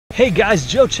Hey guys,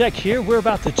 Joe Check here. We're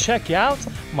about to check out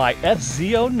my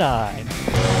FZ09.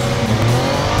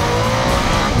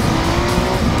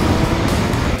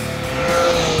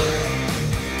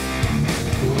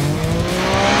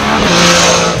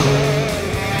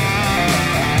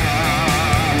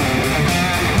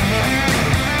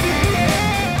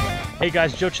 Hey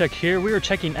guys, Joe Check here. We are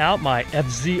checking out my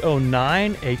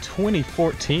FZ09, a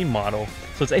 2014 model.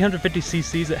 So it's 850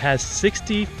 cc's. It has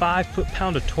 65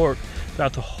 foot-pound of torque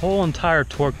throughout the whole entire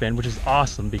torque band, which is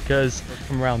awesome because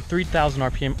from around 3,000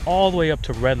 RPM all the way up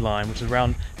to redline, which is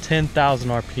around 10,000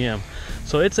 RPM.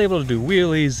 So it's able to do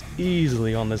wheelies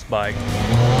easily on this bike.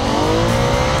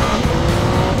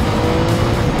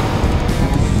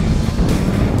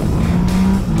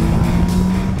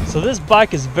 So this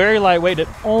bike is very lightweight at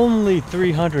only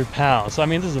 300 pounds. So I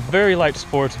mean, this is a very light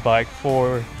sports bike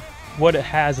for what it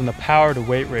has in the power to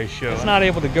weight ratio. It's not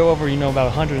able to go over, about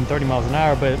 130 miles an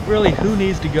hour, but really who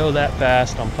needs to go that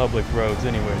fast on public roads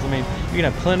anyways? I mean, you can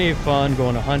have plenty of fun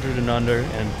going 100 and under,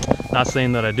 and not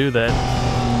saying that I do that.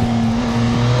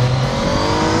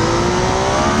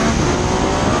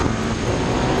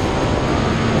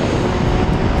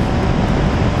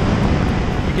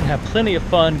 Have plenty of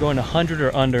fun going 100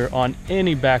 or under on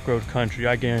any back road country,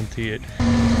 I guarantee it.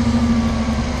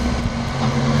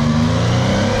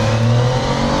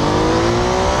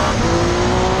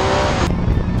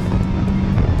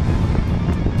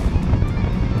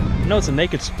 I know it's a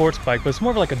naked sports bike, but it's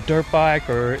more of like a dirt bike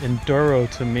or enduro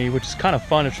to me, which is kind of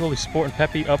fun. It's really sport and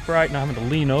peppy, upright, not having to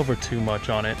lean over too much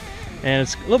on it. And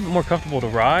it's a little bit more comfortable to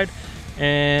ride.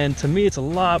 And to me, it's a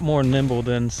lot more nimble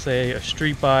than, say, a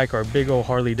street bike or a big old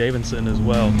Harley Davidson as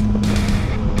well.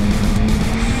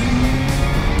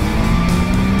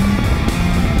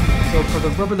 So for the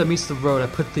rubber that meets the road, I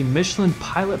put the Michelin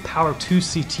Pilot Power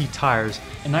 2CT tires,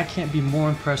 and I can't be more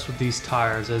impressed with these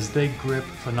tires as they grip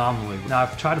phenomenally. Now,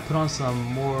 I've tried to put on some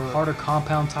more harder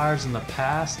compound tires in the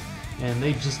past, and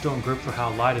they just don't grip for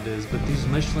how light it is, but these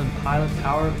Michelin Pilot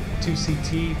Power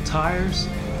 2CT tires,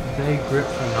 they grip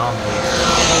phenomenally.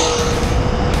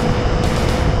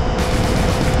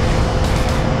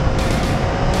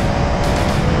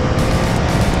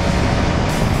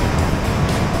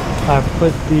 I've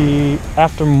put the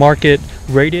aftermarket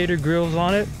radiator grills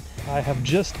on it. I have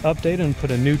just updated and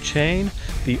put a new chain.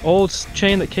 The old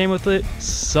chain that came with it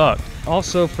sucked.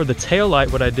 Also for the tail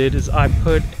light, what I did is I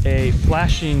put a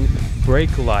flashing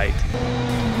brake light.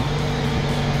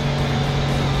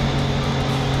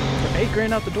 $8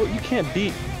 grand out the door, you can't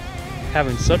beat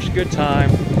having such a good time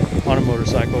on a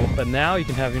motorcycle. But now you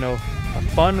can have, a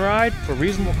fun ride for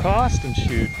reasonable cost, and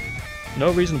shoot,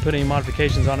 no reason to put any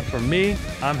modifications on it. For me,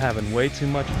 I'm having way too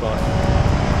much fun.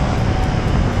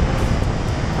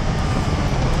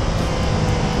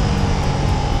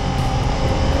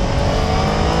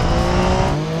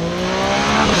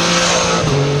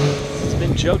 It's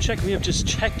been Joe Check. We have just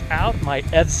checked out my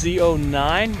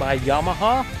FZ09 by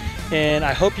Yamaha. And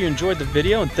I hope you enjoyed the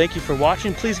video, and thank you for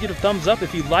watching. Please give it a thumbs up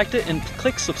if you liked it, and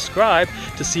click subscribe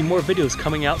to see more videos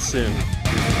coming out soon.